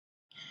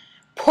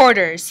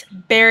Porters,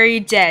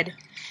 buried dead.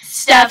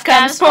 Stuff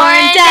comes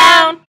pouring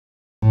down.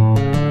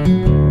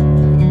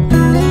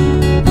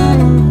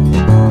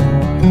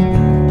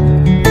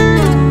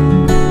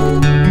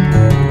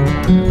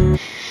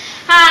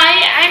 Hi,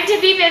 I'm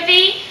Tippy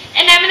Pippy,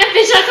 and I'm an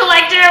official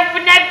collector of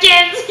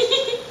Nebkinz.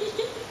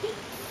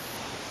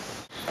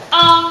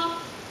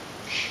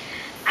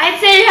 I'd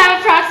say I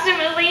have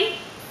approximately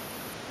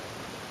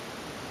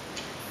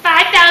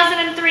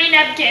 5,003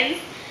 Nebkinz,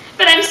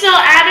 but I'm still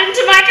adding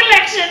to my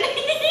collection.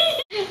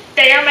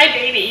 They are my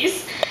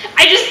babies.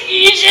 I just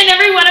eat each and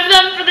every one of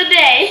them for the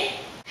day.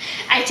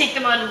 I take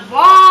them on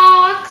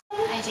walks.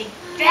 I take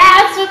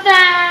baths with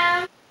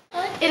them.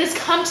 It has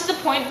come to the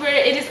point where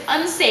it is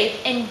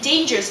unsafe and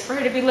dangerous for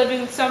her to be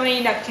living with so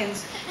many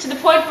Nebkinz, to the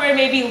point where it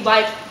may be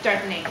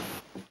life-threatening.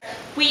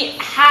 We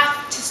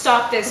have to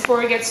stop this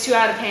before it gets too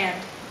out of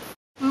hand.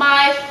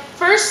 My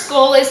first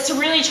goal is to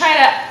really try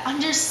to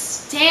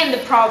understand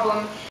the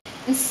problem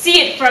and see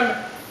it from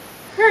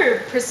her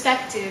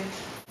perspective.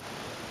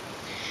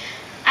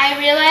 I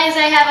realize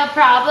I have a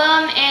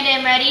problem and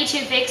am ready to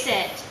fix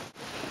it.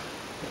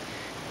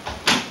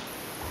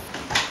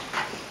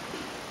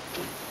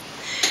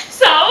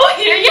 So,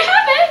 here you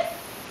have it.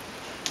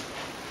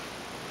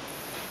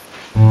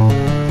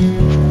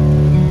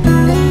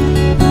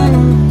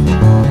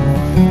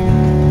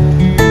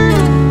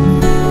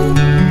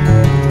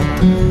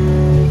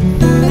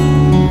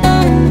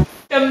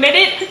 The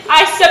minute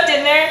I stepped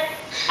in there,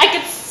 I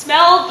could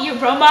smell the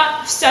aroma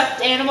of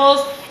stuffed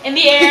animals in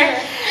the air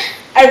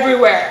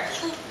everywhere.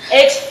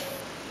 It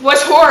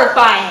was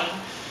horrifying.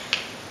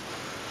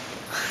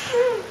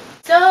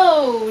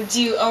 So,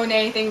 do you own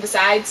anything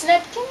besides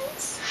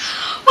Nebkinz?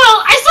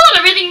 Well, I sold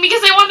everything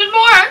because I wanted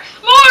more!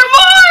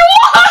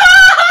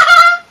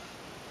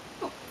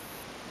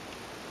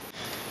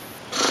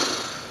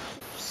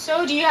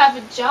 So, do you have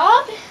a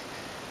job?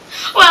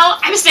 Well,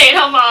 I'm a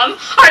stay-at-home mom.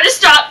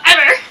 Hardest job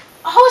ever.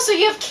 Oh, so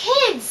you have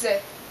kids?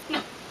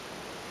 No.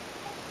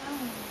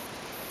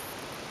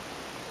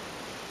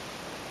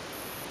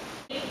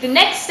 The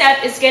next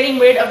step is getting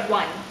rid of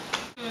one.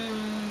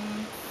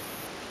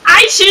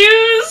 I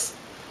choose.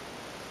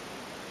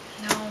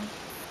 No.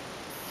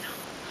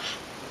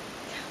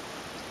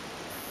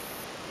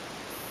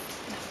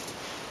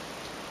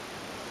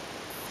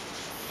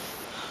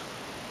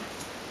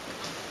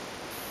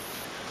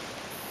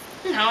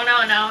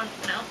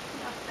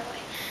 No way.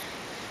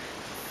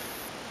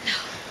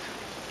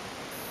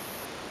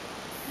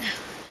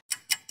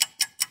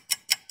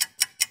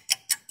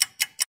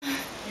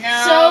 No.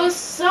 So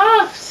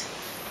soft.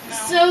 No.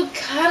 So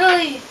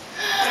cuddly.